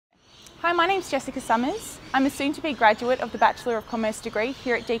Hi, my name's Jessica Summers. I'm a soon-to-be graduate of the Bachelor of Commerce degree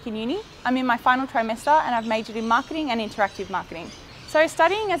here at Deakin Uni. I'm in my final trimester and I've majored in marketing and interactive marketing. So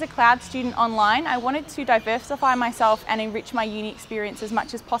studying as a cloud student online, I wanted to diversify myself and enrich my uni experience as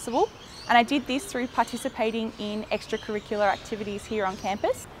much as possible. And I did this through participating in extracurricular activities here on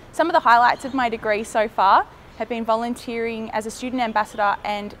campus. Some of the highlights of my degree so far have been volunteering as a student ambassador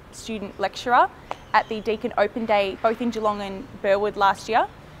and student lecturer at the Deakin Open Day, both in Geelong and Burwood last year.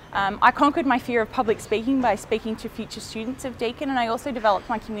 I conquered my fear of public speaking by speaking to future students of Deakin, and I also developed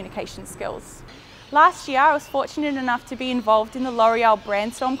my communication skills. Last year I was fortunate enough to be involved in the L'Oreal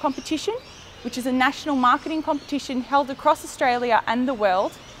Brandstorm competition, which is a national marketing competition held across Australia and the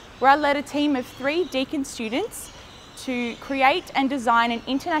world, where I led a team of 3 Deakin students to create and design an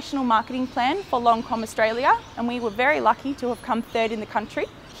international marketing plan for Lancôme Australia, and we were very lucky to have come 3rd in the country.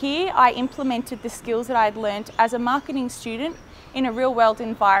 Here I implemented the skills that I had learnt as a marketing student in a real-world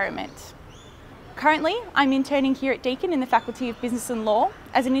environment. Currently, I'm interning here at Deakin in the Faculty of Business and Law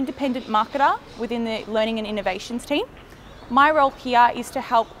as an independent marketer within the Learning and Innovations team. My role here is to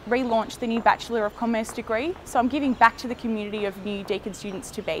help relaunch the new Bachelor of Commerce degree, so I'm giving back to the community of new Deakin students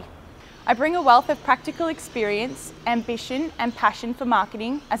to be. I bring a wealth of practical experience, ambition and passion for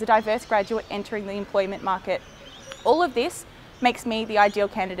marketing as a diverse graduate entering the employment market. All of this makes me the ideal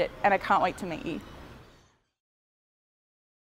candidate, and I can't wait to meet you.